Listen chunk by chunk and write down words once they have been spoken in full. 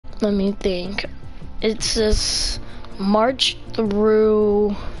Let me think. It says March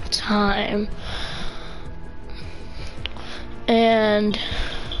through time. And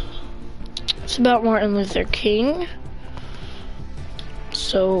it's about Martin Luther King.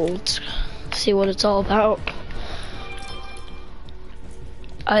 So let's see what it's all about.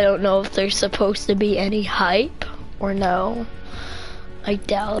 I don't know if there's supposed to be any hype or no. I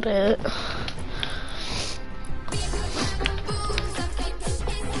doubt it.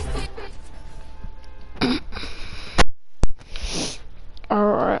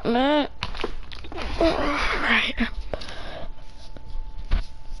 Alright, man. Alright.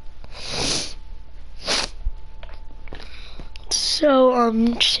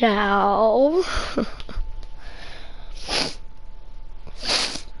 So, ciao.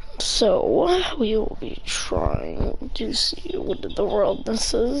 So, we will be trying to see what in the world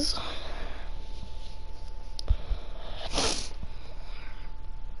this is.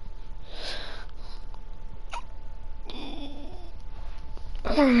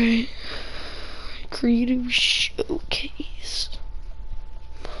 Alright. Creative showcase.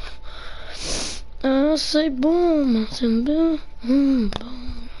 I say boom, I say boom, boom,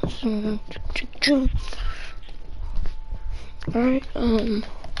 boom. Alright,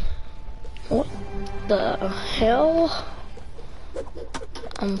 what the hell?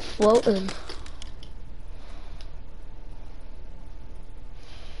 I'm floating.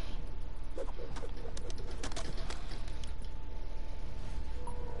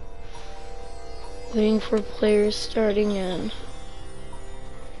 Waiting for players starting in.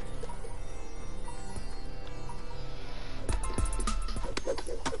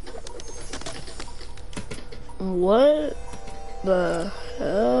 What the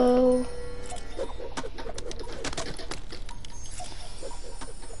hell?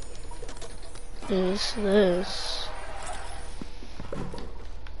 Is this?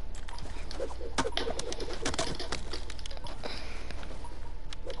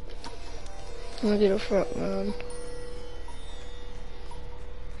 I'm gonna get a front run.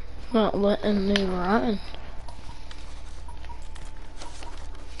 Not letting me run.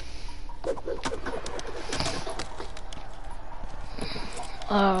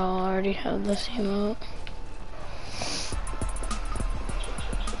 Oh, I already have this emote.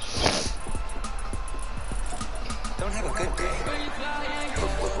 Don't have a good day.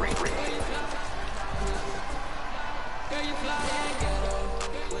 Have a great day.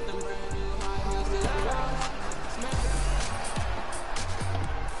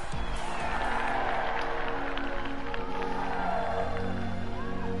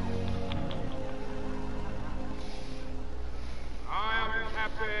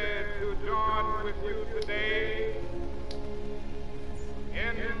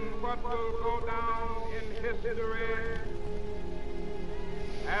 What will go down in history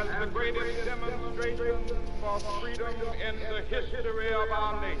as the greatest demonstration for freedom in the history of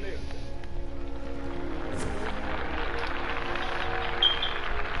our nation.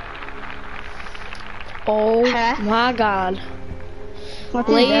 Oh my God.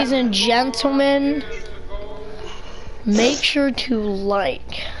 Ladies and gentlemen, make sure to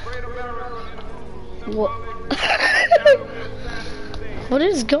like. What? What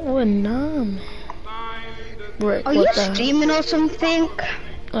is going on? Rick, are you streaming or something?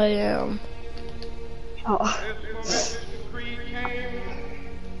 I am. Oh.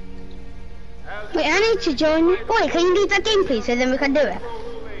 Wait, I need to join. Wait, can you leave that game, please, so then we can do it?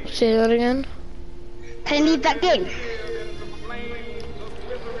 Say that again? Can you leave that game?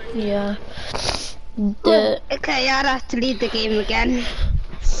 Yeah. Okay, I'd have to leave the game again.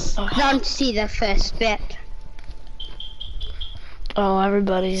 I want to see the first bit. Oh,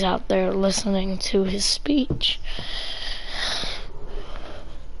 everybody's out there listening to his speech.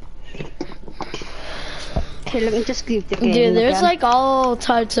 Okay, let me just leave the game. Dude, there's again. like all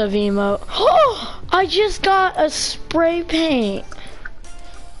types of emote. Oh, I just got a spray paint.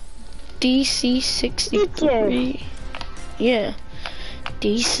 DC63. Yeah.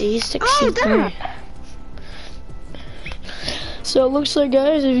 DC63. Oh, that. So it looks like,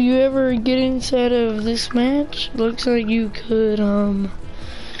 guys, if you ever get inside of this match, looks like you could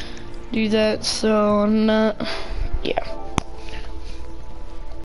do that. So I'm not. Yeah.